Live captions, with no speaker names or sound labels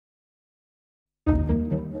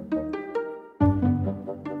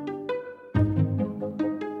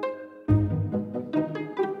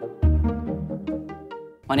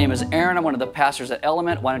My name is Aaron. I'm one of the pastors at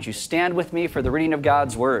Element. Why don't you stand with me for the reading of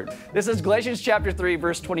God's Word? This is Galatians chapter 3,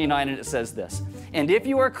 verse 29, and it says this: "And if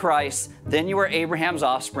you are Christ, then you are Abraham's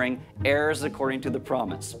offspring, heirs according to the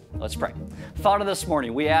promise." Let's pray. Father, this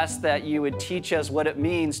morning, we ask that you would teach us what it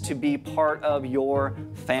means to be part of your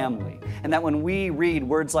family. And that when we read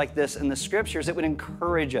words like this in the Scriptures, it would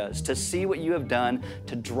encourage us to see what you have done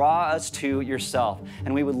to draw us to yourself.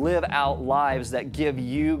 And we would live out lives that give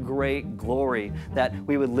you great glory, that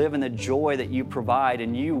we would live in the joy that you provide,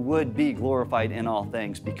 and you would be glorified in all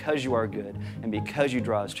things because you are good and because you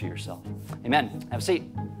draw us to yourself. Amen. Have a seat.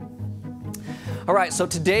 All right, so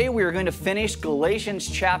today we are going to finish Galatians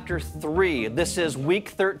chapter 3. This is week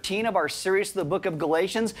 13 of our series of the book of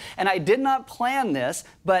Galatians, and I did not plan this,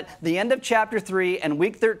 but the end of chapter 3 and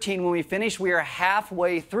week 13, when we finish, we are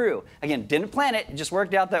halfway through. Again, didn't plan it, it just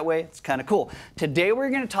worked out that way. It's kind of cool. Today we're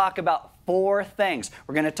going to talk about 4 things.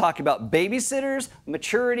 We're going to talk about babysitters,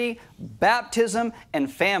 maturity, baptism, and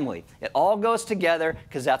family. It all goes together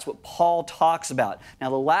because that's what Paul talks about.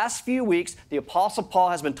 Now, the last few weeks, the Apostle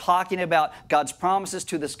Paul has been talking about God's promises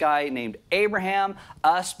to this guy named Abraham,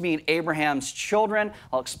 us being Abraham's children.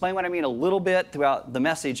 I'll explain what I mean a little bit throughout the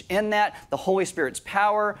message in that, the Holy Spirit's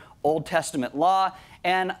power, Old Testament law,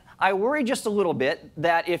 and I worry just a little bit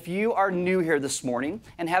that if you are new here this morning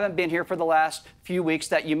and haven't been here for the last few weeks,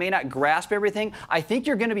 that you may not grasp everything. I think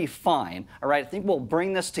you're going to be fine, all right? I think we'll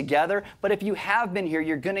bring this together. But if you have been here,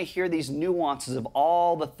 you're going to hear these nuances of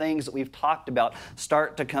all the things that we've talked about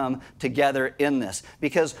start to come together in this.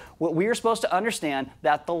 Because what we are supposed to understand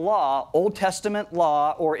that the law, Old Testament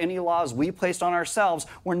law, or any laws we placed on ourselves,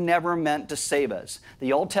 were never meant to save us.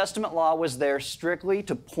 The Old Testament law was there strictly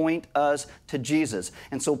to point us to Jesus.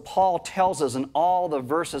 And so Paul tells us in all the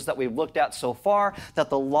verses that we've looked at so far that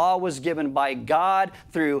the law was given by God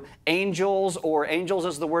through angels, or angels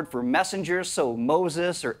is the word for messengers, so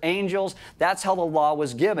Moses or angels. That's how the law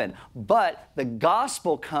was given. But the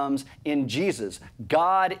gospel comes in Jesus,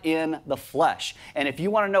 God in the flesh. And if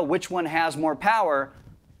you want to know which one has more power,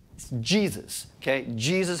 it's Jesus. Okay,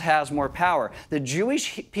 Jesus has more power. The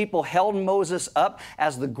Jewish people held Moses up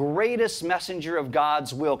as the greatest messenger of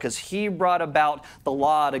God's will because he brought about the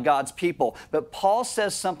law to God's people. But Paul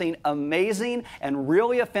says something amazing and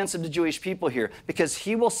really offensive to Jewish people here, because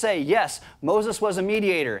he will say, yes, Moses was a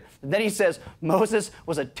mediator. And then he says Moses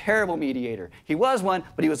was a terrible mediator. He was one,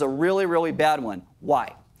 but he was a really, really bad one.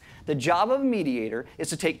 Why? The job of a mediator is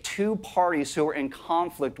to take two parties who are in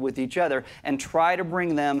conflict with each other and try to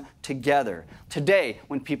bring them together. Today,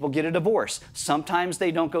 when people get a divorce, sometimes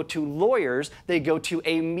they don't go to lawyers, they go to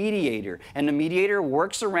a mediator. And the mediator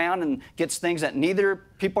works around and gets things that neither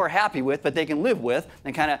people are happy with, but they can live with,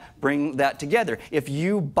 and kind of bring that together. If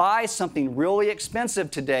you buy something really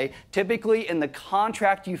expensive today, typically in the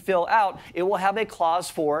contract you fill out, it will have a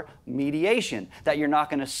clause for mediation, that you're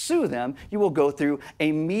not going to sue them, you will go through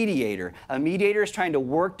a mediator. A mediator is trying to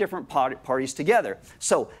work different parties together.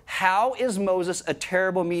 So how is Moses a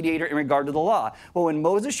terrible mediator in regard to the law? Well, when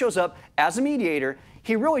Moses shows up as a mediator,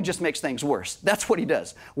 he really just makes things worse. That's what he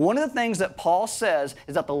does. One of the things that Paul says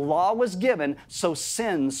is that the law was given so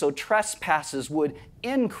sins, so trespasses would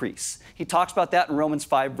increase. He talks about that in Romans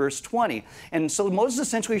 5, verse 20. And so Moses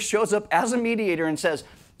essentially shows up as a mediator and says,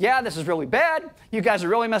 yeah, this is really bad. You guys are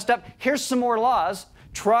really messed up. Here's some more laws.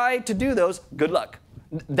 Try to do those. Good luck.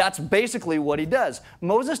 That's basically what he does.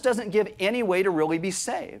 Moses doesn't give any way to really be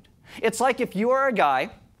saved. It's like if you are a guy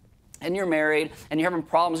and you're married and you're having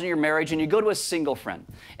problems in your marriage and you go to a single friend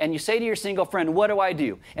and you say to your single friend, what do I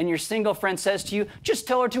do? And your single friend says to you, just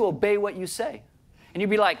tell her to obey what you say. And you'd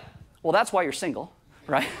be like, well, that's why you're single,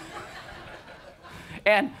 right?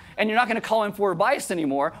 And you're not going to call him for advice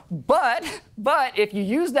anymore. But if you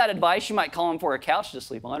use that advice, you might call him for a couch to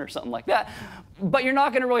sleep on or something like that. But you're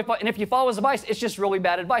not going to really, and if you follow his advice, it's just really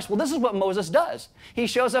bad advice. Well, this is what Moses does. He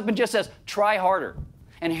shows up and just says, try harder.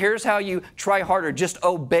 And here's how you try harder. Just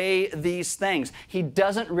obey these things. He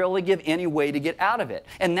doesn't really give any way to get out of it.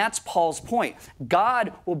 And that's Paul's point.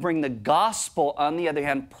 God will bring the gospel, on the other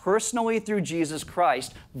hand, personally through Jesus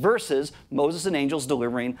Christ versus Moses and angels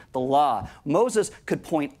delivering the law. Moses could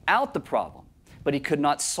point out the problem, but he could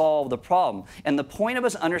not solve the problem. And the point of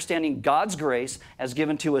us understanding God's grace as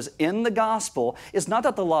given to us in the gospel is not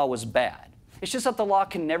that the law was bad. It's just that the law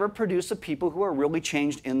can never produce a people who are really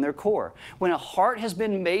changed in their core. When a heart has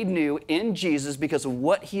been made new in Jesus because of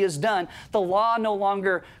what he has done, the law no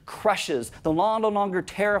longer crushes. The law no longer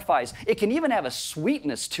terrifies. It can even have a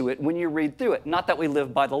sweetness to it when you read through it. Not that we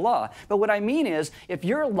live by the law. But what I mean is, if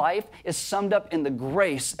your life is summed up in the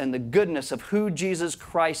grace and the goodness of who Jesus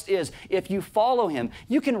Christ is, if you follow him,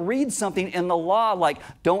 you can read something in the law like,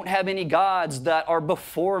 don't have any gods that are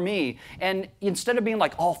before me. And instead of being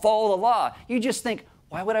like, I'll follow the law, you just think,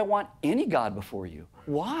 why would I want any God before you?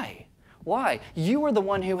 Why? Why? You are the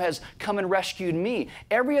one who has come and rescued me.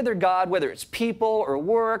 Every other God, whether it's people or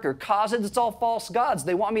work or causes, it's all false gods.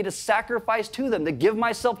 They want me to sacrifice to them, to give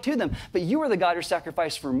myself to them. But you are the God who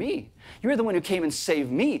sacrificed for me. You're the one who came and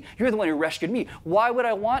saved me. You're the one who rescued me. Why would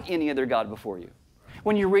I want any other God before you?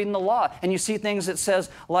 When you're reading the law and you see things that says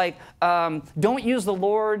like, don't use the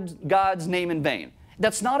Lord God's name in vain.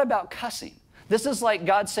 That's not about cussing. This is like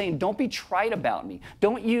God saying, don't be trite about me.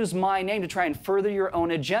 Don't use my name to try and further your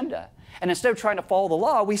own agenda. And instead of trying to follow the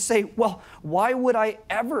law, we say, well, why would I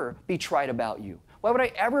ever be trite about you? Why would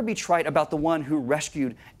I ever be trite about the one who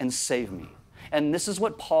rescued and saved me? And this is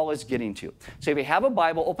what Paul is getting to. So if you have a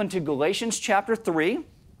Bible, open to Galatians chapter 3.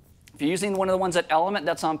 If you're using one of the ones at Element,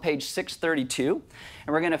 that's on page 632.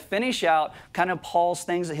 And we're going to finish out kind of Paul's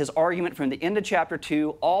things, his argument from the end of chapter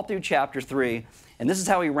 2 all through chapter 3. And this is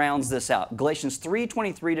how he rounds this out. Galatians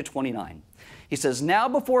 3:23 to 29. He says, now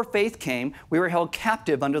before faith came, we were held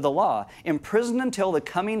captive under the law, imprisoned until the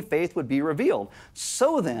coming faith would be revealed.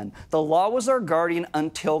 So then, the law was our guardian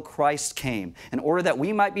until Christ came, in order that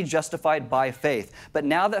we might be justified by faith. But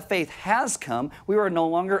now that faith has come, we are no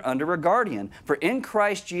longer under a guardian. For in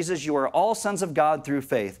Christ Jesus you are all sons of God through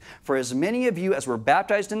faith. For as many of you as were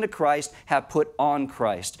baptized into Christ have put on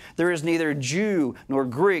Christ. There is neither Jew nor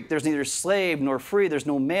Greek, there's neither slave nor free, there's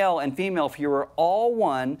no male and female, for you are all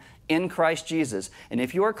one in Christ Jesus. And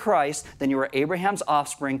if you are Christ, then you are Abraham's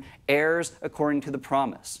offspring, heirs according to the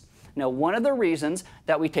promise. Now, one of the reasons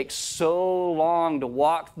that we take so long to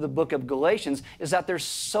walk through the book of Galatians is that there's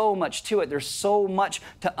so much to it. There's so much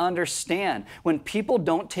to understand. When people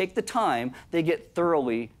don't take the time, they get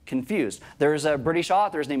thoroughly confused. There's a British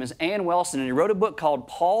author, his name is Ian Wilson, and he wrote a book called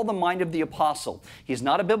Paul, the Mind of the Apostle. He's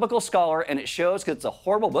not a biblical scholar, and it shows because it's a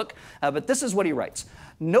horrible book, but this is what he writes.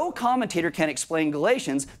 No commentator can explain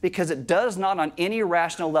Galatians because it does not on any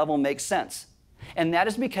rational level make sense. And that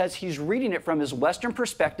is because he's reading it from his Western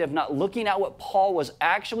perspective, not looking at what Paul was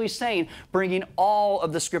actually saying, bringing all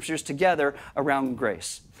of the scriptures together around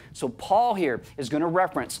grace. So Paul here is going to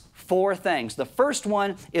reference 4 things. The first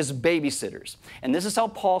one is babysitters. And this is how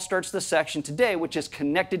Paul starts the section today, which is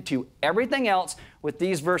connected to everything else with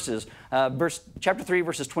these verses. Chapter 3,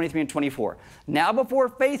 verses 23 and 24. Now before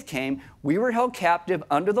faith came, we were held captive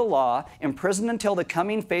under the law, imprisoned until the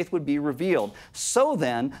coming faith would be revealed. So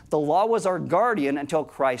then, the law was our guardian until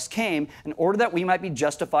Christ came, in order that we might be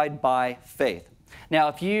justified by faith. Now,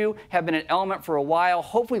 if you have been at Element for a while,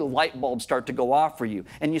 hopefully light bulbs start to go off for you.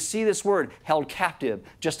 And you see this word, held captive,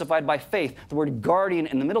 justified by faith, the word guardian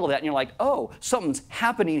in the middle of that, and you're like, oh, something's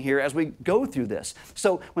happening here as we go through this.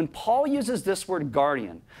 So when Paul uses this word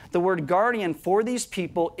guardian, the word guardian for these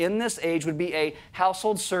people in this age would be a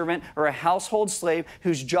household servant or a household slave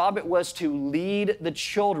whose job it was to lead the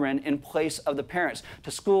children in place of the parents,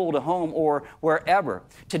 to school, to home, or wherever.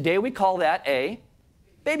 Today we call that a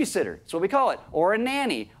babysitter. That's what we call it. Or a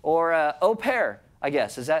nanny, or a au pair, I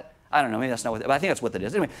guess. Is that, I don't know, maybe that's not what, but I think that's what it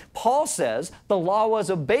is. Anyway, Paul says the law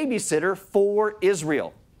was a babysitter for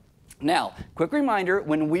Israel. Now, quick reminder,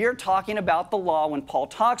 when we are talking about the law, when Paul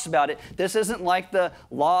talks about it, this isn't like the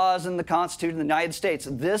laws in the Constitution of the United States.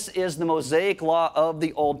 This is the Mosaic law of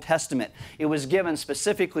the Old Testament. It was given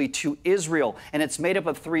specifically to Israel, and it's made up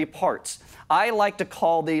of 3 parts. I like to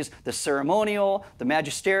call these the ceremonial, the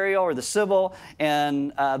magisterial, or the civil,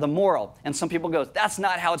 and the moral. And some people go, that's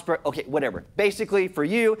not how it's... Okay, whatever. Basically, for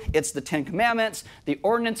you, it's the 10 Commandments, the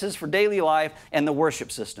ordinances for daily life, and the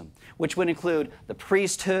worship system, which would include the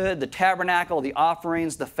priesthood, the tabernacle, the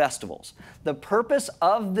offerings, the festivals. The purpose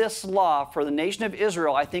of this law for the nation of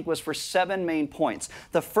Israel, I think, was for 7 main points.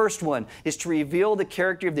 The first one is to reveal the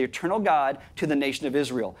character of the eternal God to the nation of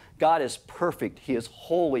Israel. God is perfect. He is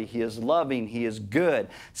holy. He is loving. He is good.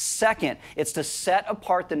 Second, it's to set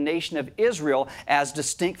apart the nation of Israel as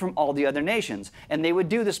distinct from all the other nations. And they would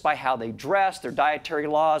do this by how they dress, their dietary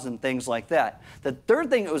laws, and things like that. The third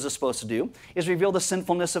thing it was supposed to do is reveal the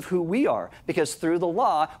sinfulness of who we are, because through the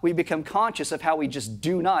law, we become conscious of how we just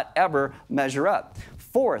do not ever measure up.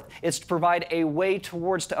 Fourth, it's to provide a way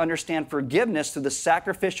towards to understand forgiveness through the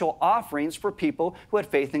sacrificial offerings for people who had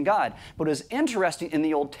faith in God. But what is interesting in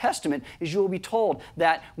the Old Testament is you will be told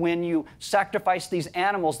that when you sacrificed these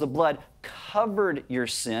animals, the blood covered your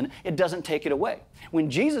sin. It doesn't take it away. When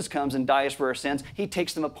Jesus comes and dies for our sins, he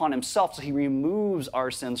takes them upon himself, so he removes our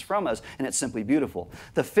sins from us, and it's simply beautiful.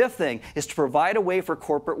 The fifth thing is to provide a way for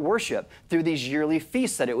corporate worship through these yearly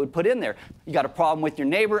feasts that it would put in there. You got a problem with your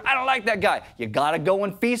neighbor? I don't like that guy. You got to go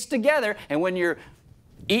and feast together, and when you're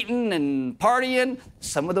eating and partying,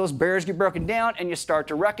 some of those barriers get broken down and you start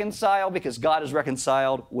to reconcile because God is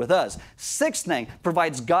reconciled with us. Sixth thing,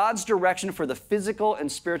 provides God's direction for the physical and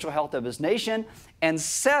spiritual health of his nation. And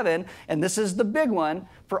seven, and this is the big one,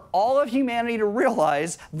 for all of humanity to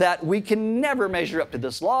realize that we can never measure up to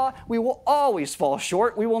this law. We will always fall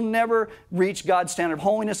short. We will never reach God's standard of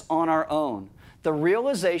holiness on our own. The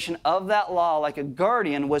realization of that law, like a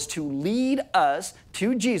guardian, was to lead us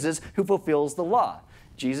to Jesus who fulfills the law.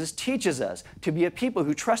 Jesus teaches us to be a people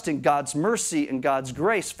who trust in God's mercy and God's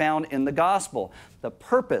grace found in the gospel. The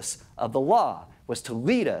purpose of the law was to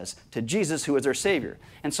lead us to Jesus, who is our Savior.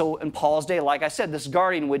 And so in Paul's day, like I said, this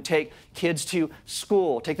guardian would take kids to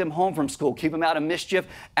school, take them home from school, keep them out of mischief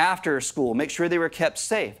after school, make sure they were kept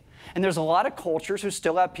safe. And there's a lot of cultures who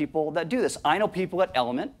still have people that do this. I know people at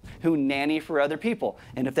Element who nanny for other people.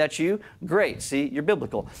 And if that's you, great. See, you're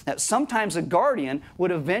biblical. Now, sometimes a guardian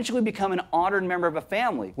would eventually become an honored member of a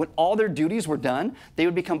family. When all their duties were done, they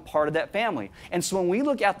would become part of that family. And so when we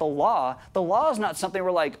look at the law is not something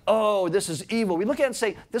we're like, oh, this is evil. We look at it and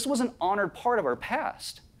say, this was an honored part of our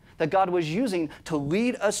past that God was using to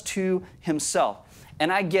lead us to himself.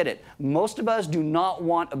 And I get it. Most of us do not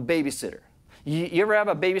want a babysitter. You ever have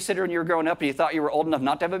a babysitter when you were growing up and you thought you were old enough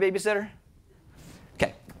not to have a babysitter?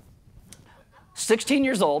 Okay. 16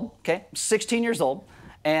 years old,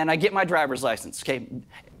 and I get my driver's license, okay?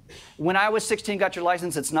 When I was 16, got your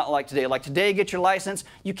license, it's not like today. Like today, get your license,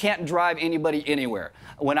 you can't drive anybody anywhere.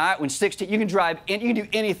 When 16, you can drive, you can do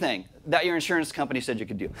anything that your insurance company said you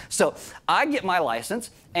could do. So I get my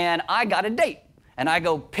license, and I got a date. And I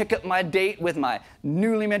go pick up my date with my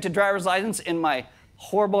newly minted driver's license in my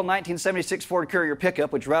horrible 1976 Ford Courier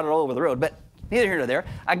pickup, which routed all over the road, but neither here nor there.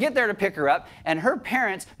 I get there to pick her up, and her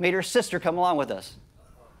parents made her sister come along with us.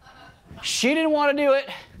 She didn't want to do it.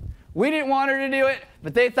 We didn't want her to do it,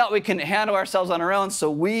 but they thought we couldn't handle ourselves on our own, so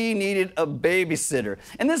we needed a babysitter.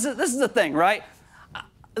 And this is the thing, right?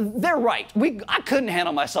 They're right. I couldn't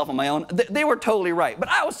handle myself on my own. They were totally right, but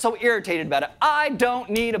I was so irritated about it. I don't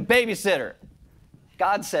need a babysitter.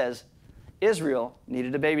 God says, Israel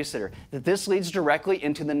needed a babysitter. That this leads directly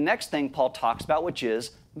into the next thing Paul talks about, which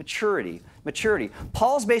is maturity. Maturity.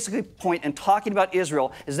 Paul's basically point in talking about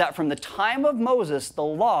Israel is that from the time of Moses, the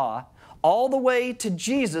law, all the way to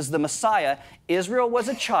Jesus, the Messiah, Israel was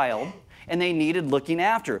a child and they needed looking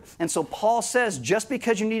after. And so Paul says, just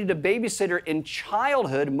because you needed a babysitter in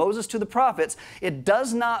childhood, Moses to the prophets, it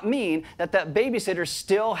does not mean that that babysitter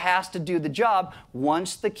still has to do the job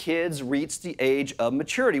once the kids reach the age of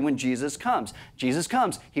maturity when Jesus comes. Jesus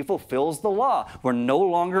comes, he fulfills the law. We're no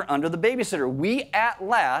longer under the babysitter. We at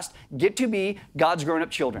last get to be God's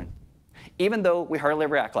grown-up children, even though we hardly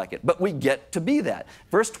ever act like it. But we get to be that.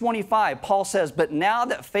 Verse 25, Paul says, but now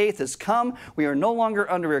that faith has come, we are no longer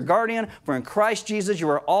under a guardian, for in Christ Jesus you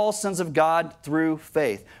are all sons of God through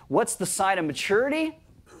faith. What's the sign of maturity?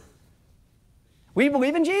 We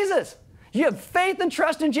believe in Jesus. You have faith and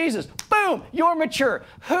trust in Jesus. Boom, you're mature.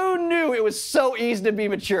 Who knew it was so easy to be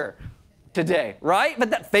mature today, right? But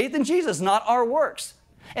that faith in Jesus, not our works.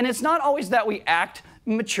 And it's not always that we act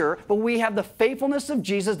mature, but we have the faithfulness of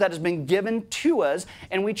Jesus that has been given to us,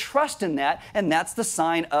 and we trust in that, and that's the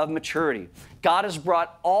sign of maturity. God has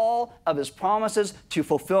brought all of his promises to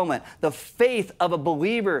fulfillment. The faith of a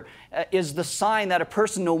believer is the sign that a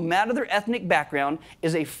person, no matter their ethnic background,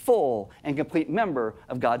 is a full and complete member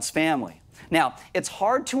of God's family. Now, it's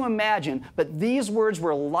hard to imagine, but these words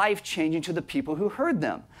were life-changing to the people who heard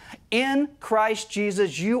them. In Christ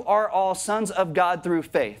Jesus, you are all sons of God through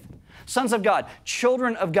faith. Sons of God,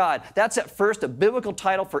 children of God. That's at first a biblical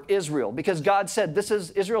title for Israel because God said,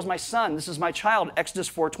 Israel's my son, this is my child, Exodus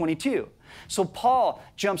 4:22. So Paul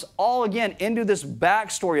jumps all again into this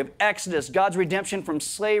backstory of Exodus, God's redemption from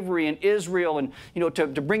slavery in Israel and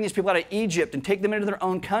to bring these people out of Egypt and take them into their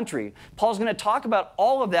own country. Paul's going to talk about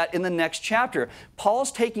all of that in the next chapter. Paul's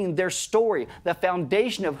taking their story, the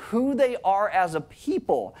foundation of who they are as a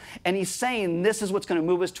people, and he's saying this is what's going to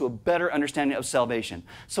move us to a better understanding of salvation.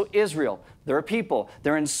 So Israel, they're a people.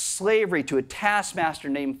 They're in slavery to a taskmaster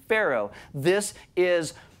named Pharaoh. This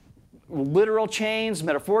is literal chains,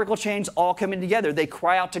 metaphorical chains, all coming together. They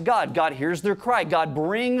cry out to God. God hears their cry. God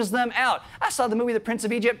brings them out. I saw the movie The Prince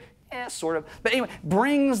of Egypt. Sort of. But anyway,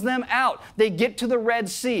 brings them out. They get to the Red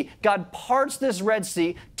Sea. God parts this Red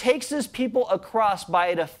Sea, takes his people across by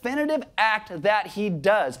a definitive act that he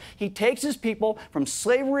does. He takes his people from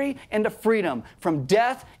slavery into freedom, from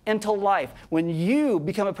death into life. When you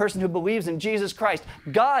become a person who believes in Jesus Christ,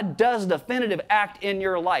 God does a definitive act in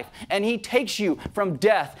your life, and he takes you from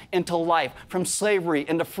death into life, from slavery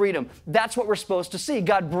into freedom. That's what we're supposed to see.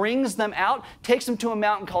 God brings them out, takes them to a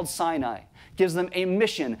mountain called Sinai, gives them a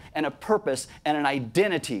mission and a purpose and an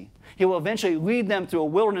identity. He will eventually lead them through a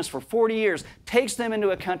wilderness for 40 years, takes them into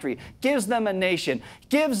a country, gives them a nation,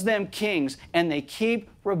 gives them kings, and they keep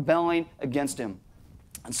rebelling against him.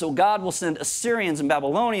 And so God will send Assyrians and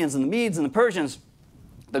Babylonians and the Medes and the Persians,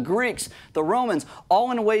 the Greeks, the Romans,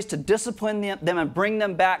 all in ways to discipline them and bring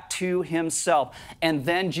them back to himself. And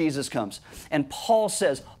then Jesus comes. And Paul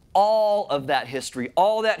says, all that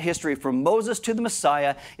history from Moses to the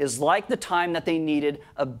Messiah is like the time that they needed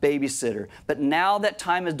a babysitter. But now that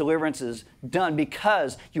time of deliverance is done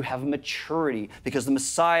because you have maturity, because the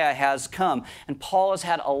Messiah has come. And Paul has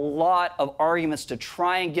had a lot of arguments to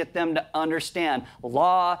try and get them to understand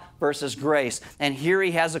law versus grace. And here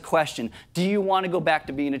he has a question. Do you want to go back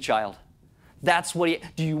to being a child? Do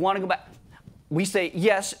you want to go back? We say,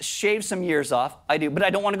 yes, shave some years off. I do, but I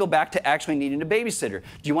don't want to go back to actually needing a babysitter.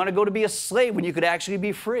 Do you want to go to be a slave when you could actually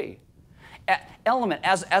be free? Element,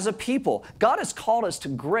 as a people, God has called us to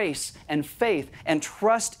grace and faith and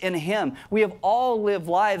trust in him. We have all lived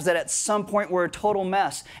lives that at some point were a total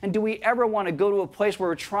mess. And do we ever want to go to a place where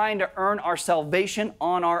we're trying to earn our salvation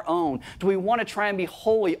on our own? Do we want to try and be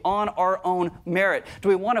holy on our own merit? Do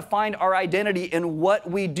we want to find our identity in what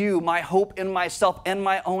we do, my hope in myself and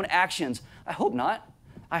my own actions? I hope not.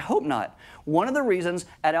 I hope not. One of the reasons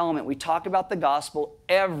at Element we talk about the gospel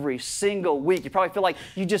every single week. You probably feel like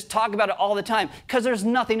you just talk about it all the time because there's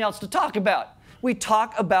nothing else to talk about. We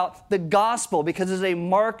talk about the gospel because it's a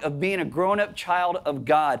mark of being a grown-up child of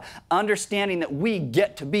God, understanding that we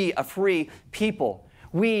get to be a free people.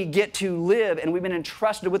 We get to live, and we've been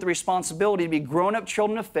entrusted with the responsibility to be grown-up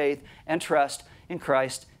children of faith and trust in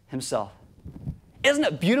Christ himself. Isn't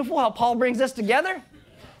it beautiful how Paul brings this together?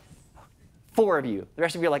 4 of you. The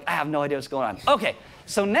rest of you are like, I have no idea what's going on. Okay,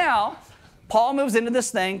 so now Paul moves into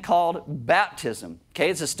this thing called baptism.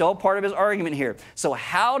 Okay, this is still part of his argument here. So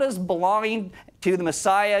how does belonging to the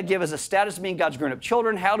Messiah give us a status of being God's grown-up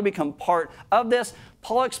children? How to become part of this?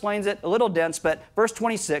 Paul explains it a little dense, but verse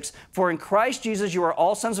 26, for in Christ Jesus you are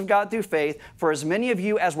all sons of God through faith, for as many of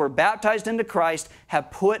you as were baptized into Christ have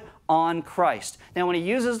put on Christ. Now when he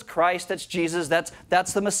uses Christ, that's Jesus,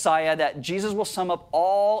 that's the Messiah, that Jesus will sum up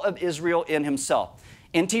all of Israel in himself.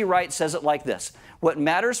 N.T. Wright says it like this: what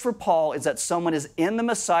matters for Paul is that someone is in the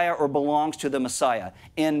Messiah or belongs to the Messiah.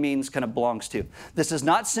 In means kind of belongs to. This is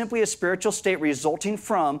not simply a spiritual state resulting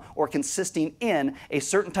from or consisting in a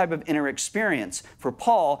certain type of inner experience. For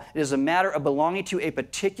Paul, it is a matter of belonging to a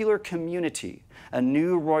particular community, a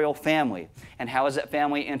new royal family. And how is that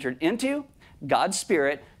family entered into? God's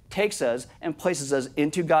Spirit takes us and places us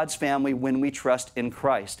into God's family when we trust in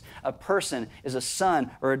Christ. A person is a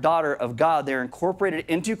son or a daughter of God. They're incorporated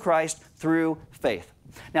into Christ through faith.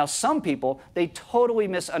 Now, some people, they totally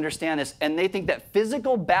misunderstand this, and they think that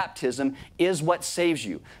physical baptism is what saves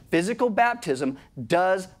you. Physical baptism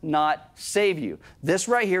does not save you. This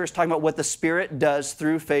right here is talking about what the Spirit does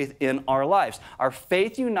through faith in our lives. Our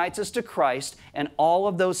faith unites us to Christ and all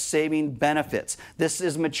of those saving benefits. This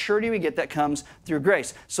is maturity we get that comes through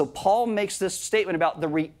grace. So Paul makes this statement about the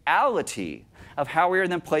reality of how we are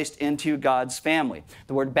then placed into God's family.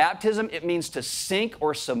 The word baptism, it means to sink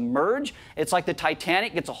or submerge. It's like the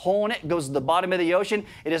Titanic gets a hole in it, goes to the bottom of the ocean.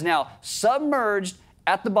 It is now submerged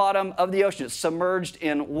at the bottom of the ocean. It's submerged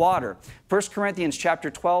in water. 1 Corinthians chapter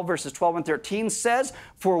 12, verses 12 and 13 says,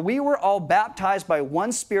 for we were all baptized by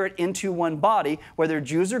one Spirit into one body, whether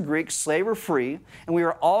Jews or Greeks, slave or free, and we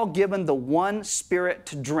were all given the one Spirit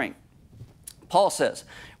to drink. Paul says,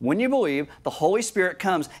 when you believe, the Holy Spirit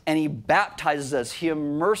comes and he baptizes us, he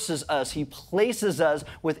immerses us, he places us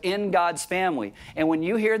within God's family. And when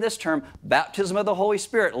you hear this term, baptism of the Holy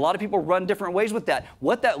Spirit, a lot of people run different ways with that.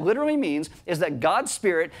 What that literally means is that God's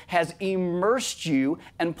Spirit has immersed you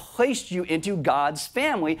and placed you into God's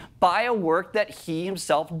family by a work that he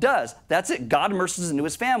himself does. That's it. God immerses us into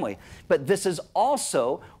his family. But this is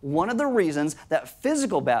also one of the reasons that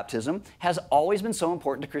physical baptism has always been so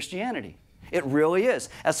important to Christianity. It really is.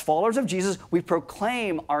 As followers of Jesus, we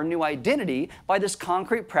proclaim our new identity by this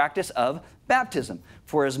concrete practice of baptism.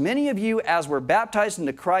 For as many of you as were baptized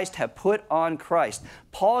into Christ have put on Christ.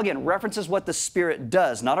 Paul again references what the Spirit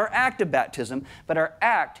does, not our act of baptism, but our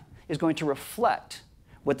act is going to reflect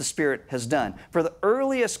what the Spirit has done. For the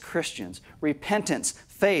earliest Christians, repentance,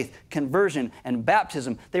 faith, conversion, and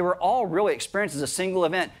baptism, they were all really experienced as a single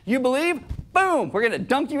event. You believe? Boom, we're going to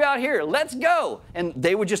dunk you out here. Let's go. And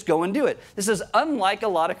they would just go and do it. This is unlike a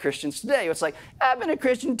lot of Christians today. It's like, I've been a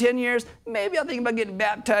Christian 10 years. Maybe I'll think about getting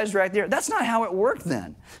baptized right there. That's not how it worked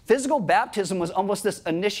then. Physical baptism was almost this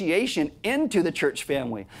initiation into the church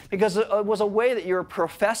family because it was a way that you were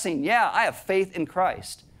professing, yeah, I have faith in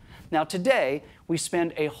Christ. Now today, we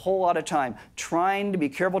spend a whole lot of time trying to be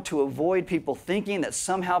careful to avoid people thinking that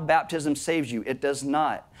somehow baptism saves you. It does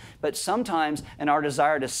not. But sometimes in our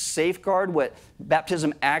desire to safeguard what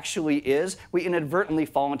baptism actually is, we inadvertently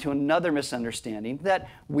fall into another misunderstanding that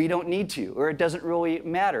we don't need to, or it doesn't really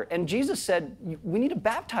matter. And Jesus said we need to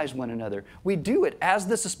baptize one another. We do it as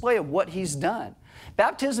this display of what He's done.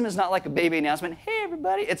 Baptism is not like a baby announcement. Hey,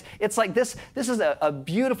 everybody. It's like this is a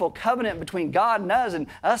beautiful covenant between God and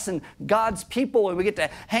us and God's people, and we get to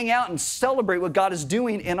hang out and celebrate what God is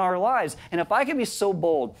doing in our lives. And if I can be so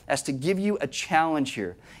bold as to give you a challenge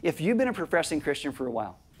here, if you've been a professing Christian for a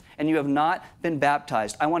while and you have not been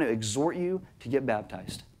baptized, I want to exhort you to get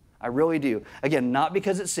baptized. I really do. Again, not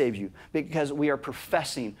because it saves you, because we are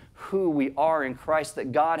professing who we are in Christ,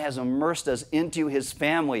 that God has immersed us into His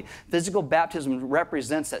family. Physical baptism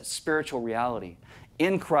represents that spiritual reality.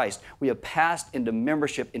 In Christ, we have passed into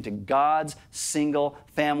membership into God's single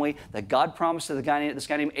family that God promised to this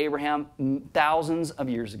guy named Abraham thousands of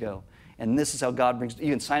years ago. And this is how God brings,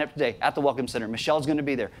 you can sign up today at the Welcome Center. Michelle's going to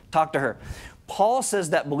be there. Talk to her. Paul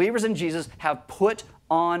says that believers in Jesus have put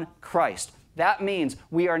on Christ. That means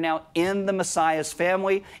we are now in the Messiah's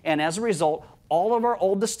family, and as a result, all of our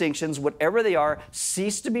old distinctions, whatever they are,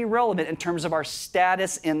 cease to be relevant in terms of our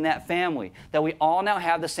status in that family, that we all now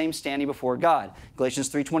have the same standing before God. Galatians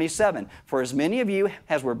 3:27, for as many of you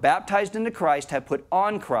as were baptized into Christ have put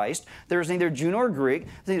on Christ. There is neither Jew nor Greek,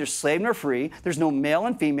 there's neither slave nor free, there's no male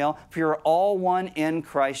and female, for you are all one in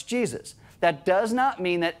Christ Jesus. That does not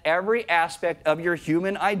mean that every aspect of your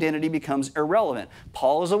human identity becomes irrelevant.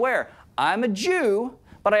 Paul is aware, I'm a Jew,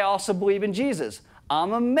 but I also believe in Jesus.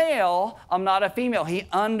 I'm a male, I'm not a female. He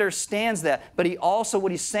understands that. But he also,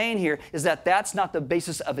 what he's saying here is that that's not the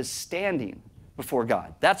basis of his standing before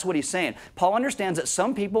God. That's what he's saying. Paul understands that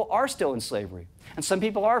some people are still in slavery, and some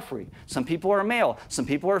people are free. Some people are male, some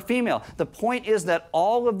people are female. The point is that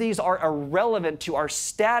all of these are irrelevant to our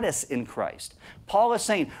status in Christ. Paul is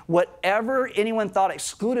saying whatever anyone thought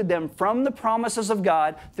excluded them from the promises of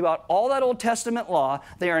God throughout all that Old Testament law,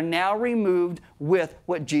 they are now removed with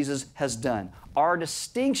what Jesus has done. Our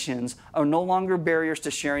distinctions are no longer barriers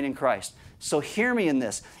to sharing in Christ. So hear me in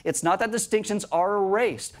this. It's not that distinctions are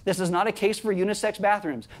erased. This is not a case for unisex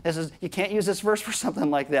bathrooms. You can't use this verse for something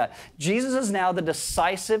like that. Jesus is now the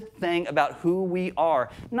decisive thing about who we are.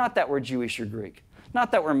 Not that we're Jewish or Greek.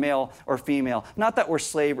 Not that we're male or female. Not that we're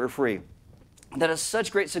slave or free. That has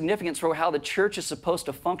such great significance for how the church is supposed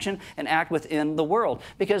to function and act within the world.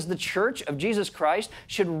 Because the church of Jesus Christ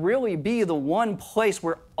should really be the one place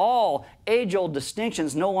where all age-old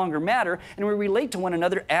distinctions no longer matter and we relate to one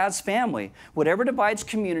another as family. Whatever divides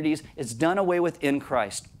communities is done away with in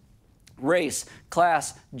Christ. Race,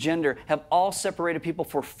 class, gender have all separated people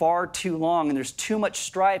for far too long, and there's too much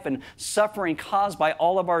strife and suffering caused by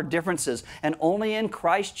all of our differences. And only in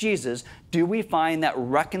Christ Jesus do we find that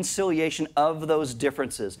reconciliation of those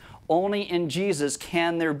differences. Only in Jesus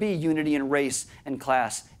can there be unity in race and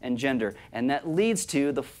class and gender. And that leads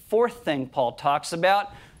to the fourth thing Paul talks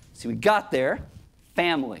about. See, we got there,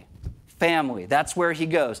 family. Family, that's where he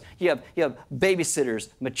goes. You have babysitters,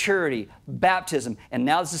 maturity, baptism, and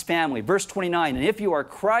now this is family. Verse 29, and if you are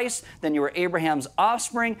Christ, then you are Abraham's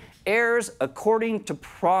offspring, heirs according to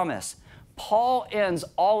promise. Paul ends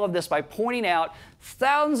all of this by pointing out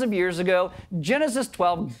thousands of years ago, Genesis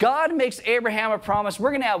 12, God makes Abraham a promise.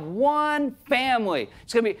 We're going to have one family.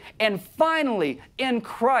 It's going to be, and finally, in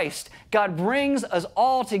Christ, God brings us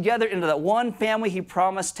all together into that one family He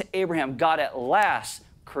promised to Abraham. God at last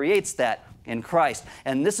creates that in Christ.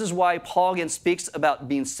 And this is why Paul again speaks about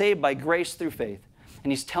being saved by grace through faith.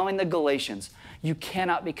 And he's telling the Galatians, you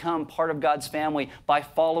cannot become part of God's family by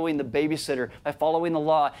following the babysitter, by following the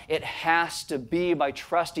law. It has to be by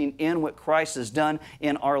trusting in what Christ has done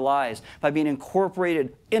in our lives. By being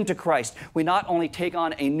incorporated into Christ, we not only take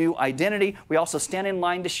on a new identity, we also stand in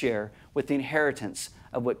line to share with the inheritance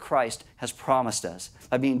of what Christ has promised us.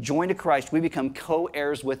 By being joined to Christ, we become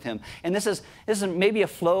co-heirs with Him. And this is maybe a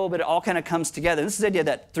flow, but it all kind of comes together. This is the idea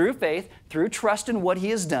that through faith, through trust in what He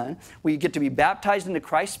has done, we get to be baptized into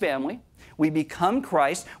Christ's family. We become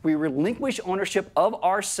Christ. We relinquish ownership of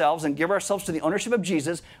ourselves and give ourselves to the ownership of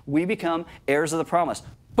Jesus. We become heirs of the promise.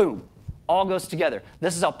 Boom. all goes together.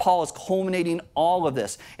 This is how Paul is culminating all of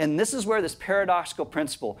this. And this is where this paradoxical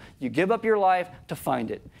principle, you give up your life to find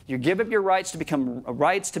it. You give up your rights to become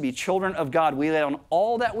rights to be children of God. We lay down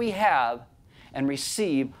all that we have and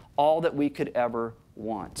receive all that we could ever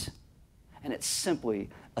want. And it's simply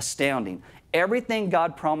astounding. Everything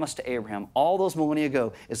God promised to Abraham all those millennia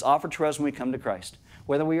ago is offered to us when we come to Christ.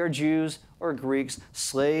 Whether we are Jews or Greeks,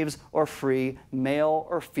 slaves or free, male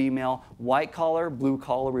or female, white collar, blue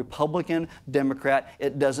collar, Republican, Democrat,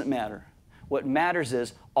 it doesn't matter. What matters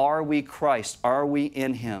is, are we Christ? Are we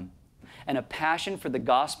in Him? And a passion for the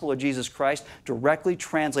gospel of Jesus Christ directly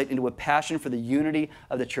translates into a passion for the unity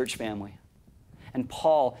of the church family. And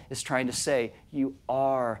Paul is trying to say, you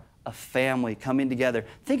are a family coming together.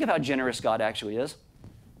 Think of how generous God actually is.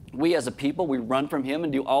 We as a people, we run from Him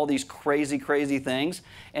and do all these crazy, crazy things,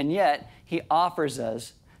 and yet He offers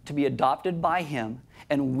us to be adopted by Him,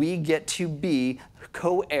 and we get to be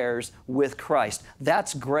co-heirs with Christ.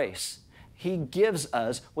 That's grace. He gives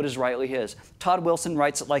us what is rightly His. Todd Wilson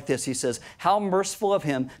writes it like this. He says, how merciful of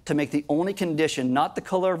Him to make the only condition not the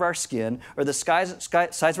color of our skin or the size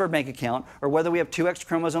of our bank account or whether we have 2 X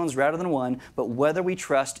chromosomes rather than 1, but whether we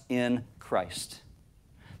trust in Christ.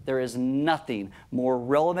 There is nothing more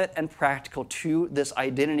relevant and practical to this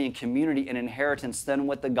identity and community and inheritance than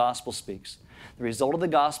what the gospel speaks. The result of the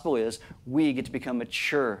gospel is we get to become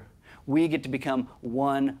mature. We get to become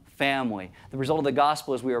one family. The result of the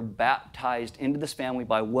gospel is we are baptized into this family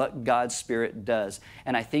by what God's Spirit does.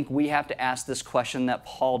 And I think we have to ask this question that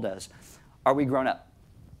Paul does. Are we grown up?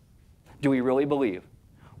 Do we really believe?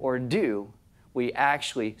 Or do we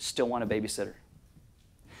actually still want a babysitter?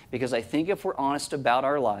 Because I think if we're honest about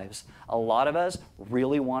our lives, a lot of us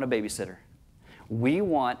really want a babysitter. We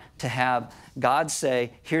want to have God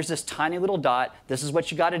say, here's this tiny little dot, this is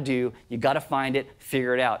what you got to do, you got to find it,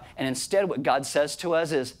 figure it out. And instead what God says to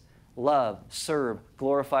us is, love, serve,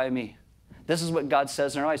 glorify me. This is what God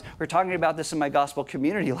says in our lives. We were talking about this in my gospel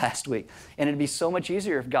community last week, and it'd be so much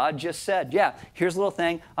easier if God just said, yeah, here's a little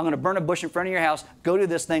thing, I'm going to burn a bush in front of your house, go do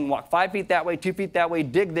this thing, walk 5 feet that way, 2 feet that way,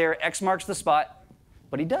 dig there, X marks the spot.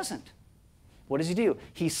 But He doesn't. What does He do?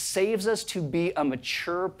 He saves us to be a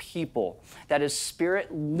mature people, that His Spirit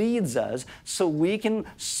leads us so we can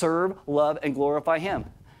serve, love, and glorify Him.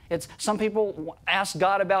 Some people ask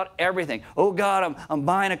God about everything. Oh God, I'm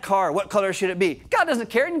buying a car. What color should it be? God doesn't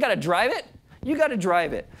care. You got to drive it. You got to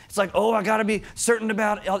drive it. It's like, oh, I got to be certain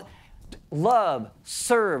about it. Love,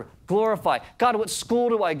 serve, glorify. God, what school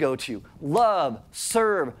do I go to? Love,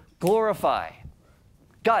 serve, glorify.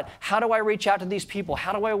 God, how do I reach out to these people?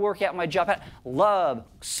 How do I work out my job? Love,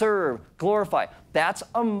 serve, glorify. That's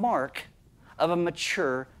a mark of a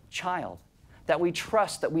mature child, that we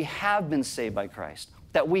trust that we have been saved by Christ,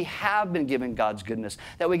 that we have been given God's goodness,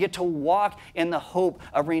 that we get to walk in the hope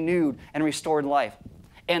of renewed and restored life.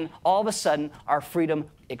 And all of a sudden, our freedom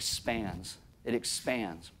expands. It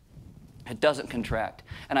expands. It doesn't contract.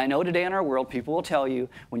 And I know today in our world, people will tell you,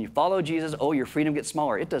 when you follow Jesus, oh, your freedom gets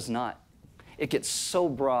smaller. It does not. It gets so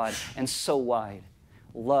broad and so wide.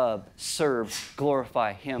 Love, serve,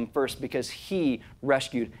 glorify Him first because He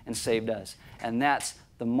rescued and saved us. And that's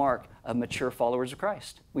the mark of mature followers of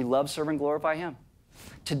Christ. We love, serve, and glorify Him.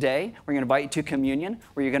 Today, we're going to invite you to communion,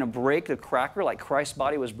 where you're going to break the cracker like Christ's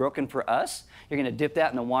body was broken for us. You're going to dip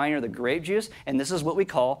that in the wine or the grape juice, and this is what we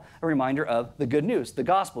call a reminder of the good news, the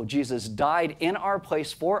gospel. Jesus died in our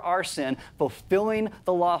place for our sin, fulfilling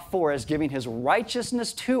the law for us, giving His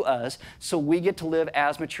righteousness to us, so we get to live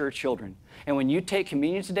as mature children. And when you take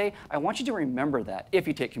communion today, I want you to remember that if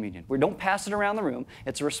you take communion. We don't pass it around the room.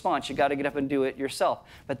 It's a response. You got to get up and do it yourself.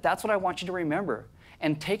 But that's what I want you to remember.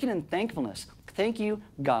 And take it in thankfulness. Thank you,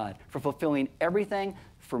 God, for fulfilling everything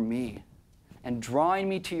for me and drawing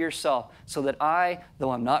me to yourself so that I, though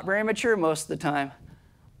I'm not very mature most of the time,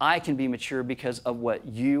 I can be mature because of what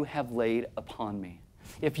you have laid upon me.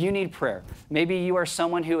 If you need prayer, maybe you are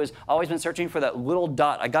someone who has always been searching for that little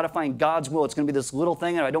dot. I got to find God's will. It's going to be this little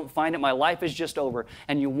thing, and if I don't find it, my life is just over.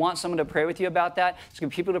 And you want someone to pray with you about that. There's going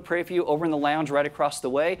to be people to pray for you over in the lounge right across the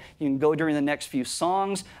way. You can go during the next few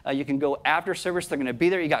songs. You can go after service. They're going to be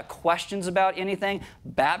there. You got questions about anything.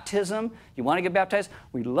 Baptism. You want to get baptized?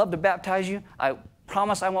 We'd love to baptize you. I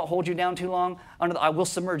promise I won't hold you down too long. I will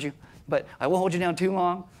submerge you, but I won't hold you down too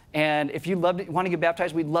long. And if you want to get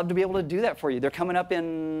baptized, we'd love to be able to do that for you. They're coming up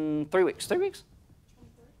in 3 weeks. 3 weeks?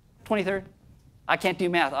 23rd? I can't do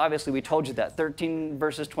math. Obviously, we told you that. 13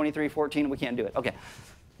 verses 23, 14, we can't do it. Okay.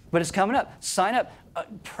 But it's coming up. Sign up.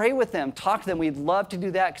 Pray with them. Talk to them. We'd love to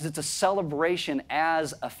do that because it's a celebration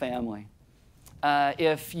as a family.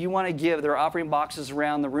 If you want to give, there are offering boxes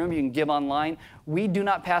around the room. You can give online. We do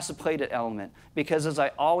not pass a plate at Element because, as I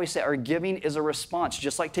always say, our giving is a response,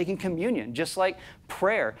 just like taking communion, just like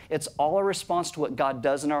prayer. It's all a response to what God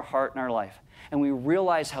does in our heart and our life. And we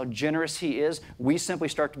realize how generous He is. We simply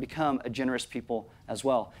start to become a generous people as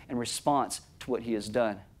well in response to what He has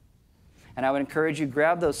done. And I would encourage you,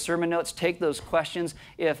 grab those sermon notes, take those questions.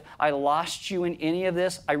 If I lost you in any of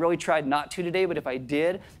this, I really tried not to today, but if I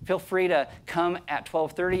did, feel free to come at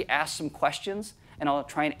 12:30, ask some questions, and I'll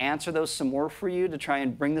try and answer those some more for you to try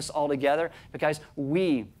and bring this all together. But guys,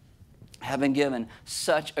 we have been given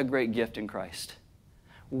such a great gift in Christ.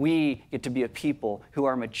 We get to be a people who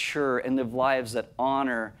are mature and live lives that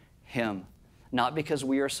honor Him, not because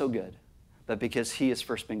we are so good, but because He has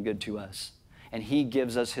first been good to us. And He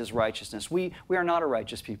gives us His righteousness. We are not a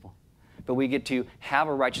righteous people, but we get to have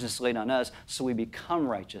a righteousness laid on us so we become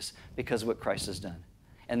righteous because of what Christ has done.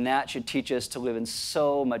 And that should teach us to live in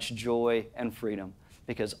so much joy and freedom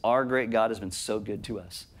because our great God has been so good to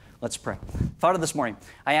us. Let's pray. Father, this morning,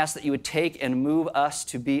 I ask that you would take and move us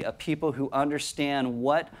to be a people who understand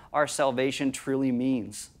what our salvation truly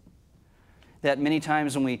means. That many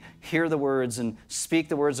times when we hear the words and speak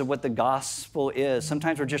the words of what the gospel is,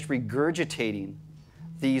 sometimes we're just regurgitating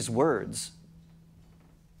these words.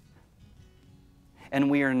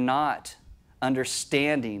 And we are not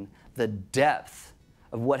understanding the depth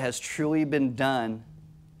of what has truly been done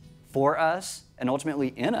for us and ultimately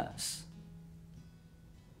in us.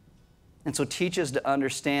 And so teach us to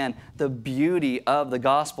understand the beauty of the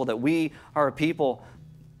gospel, that we are a people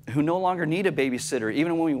who no longer need a babysitter,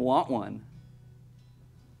 even when we want one.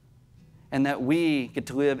 And that we get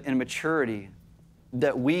to live in maturity.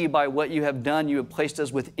 That we, by what you have done, you have placed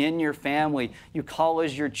us within your family. You call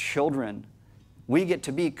us your children. We get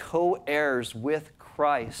to be co-heirs with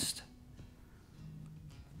Christ.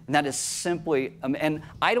 And that is simply, and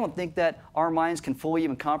I don't think that our minds can fully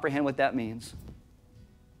even comprehend what that means.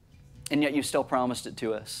 And yet you still promised it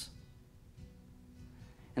to us.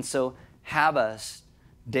 And so have us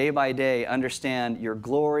day by day understand your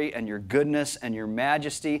glory and your goodness and your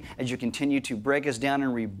majesty as you continue to break us down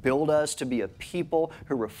and rebuild us to be a people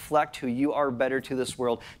who reflect who you are better to this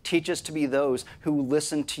world. Teach us to be those who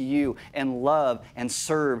listen to you and love and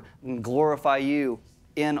serve and glorify you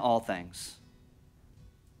in all things.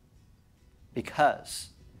 Because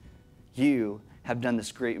you have done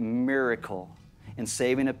this great miracle in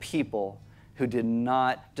saving a people who did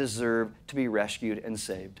not deserve to be rescued and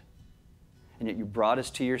saved. And yet you brought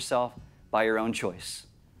us to yourself by your own choice,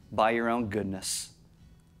 by your own goodness.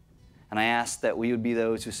 And I ask that we would be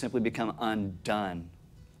those who simply become undone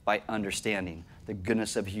by understanding the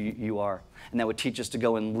goodness of who you are. And that would teach us to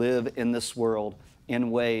go and live in this world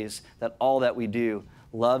in ways that all that we do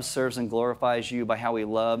loves, serves, and glorifies you by how we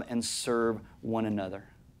love and serve one another.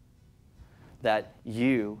 That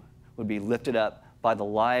you would be lifted up by the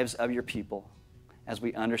lives of your people as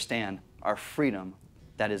we understand our freedom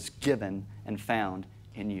that is given and found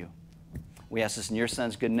in you. We ask this in your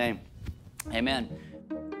Son's good name. Amen.